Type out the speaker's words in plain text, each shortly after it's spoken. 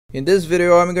In this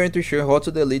video I'm going to show you how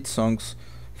to delete songs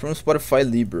from Spotify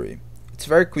library. It's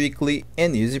very quickly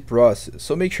and easy process,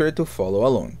 so make sure to follow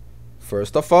along.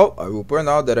 First of all, I will point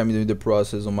out that I'm doing the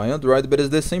process on my Android, but it's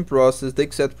the same process, the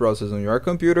exact process on your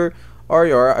computer or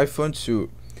your iPhone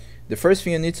too. The first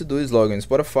thing you need to do is log on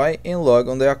Spotify and log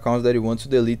on the account that you want to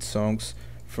delete songs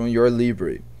from your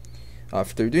library.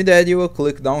 After doing that, you will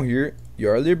click down here,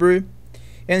 your library,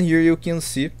 and here you can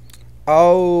see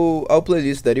all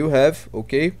playlists that you have,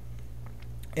 okay?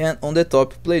 And on the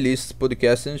top, playlists,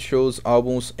 podcasts and shows,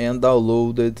 albums, and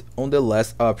downloaded on the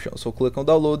last option. So click on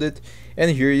downloaded,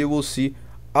 and here you will see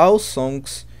all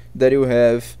songs that you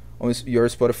have on your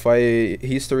Spotify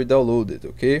history downloaded,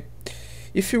 okay?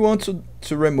 If you want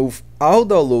to remove all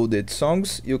downloaded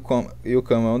songs, you come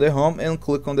on the home and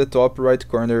click on the top right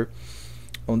corner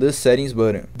on the settings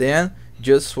button. Then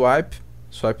just swipe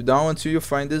down until you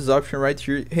find this option right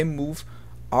here, remove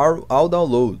all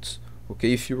downloads.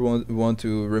 Okay, if you want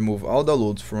to remove all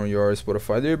downloads from your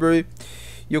Spotify library,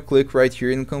 you click right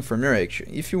here and confirm your action.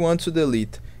 If you want to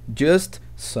delete just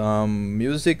some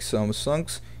music, some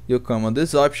songs, you come on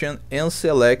this option and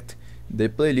select the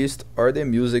playlist or the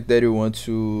music that you want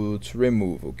to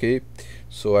remove. Okay,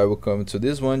 so I will come to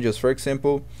this one just for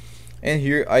example, and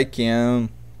here I can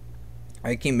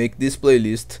make this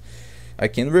playlist. I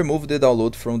can remove the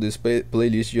download from this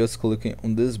playlist just clicking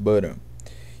on this button.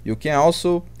 You can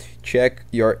also check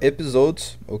your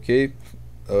episodes, okay,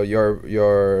 your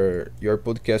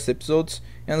podcast episodes,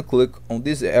 and click on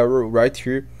this arrow right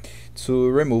here to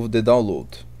remove the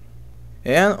download.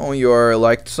 And on your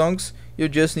liked songs, you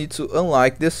just need to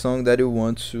unlike the song that you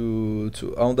want to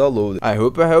undownload. I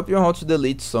hope I helped you how to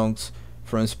delete songs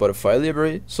from Spotify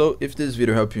library. So if this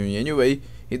video helped you in any way,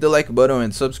 hit the like button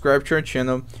and subscribe to our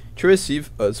channel to receive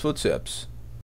useful tips.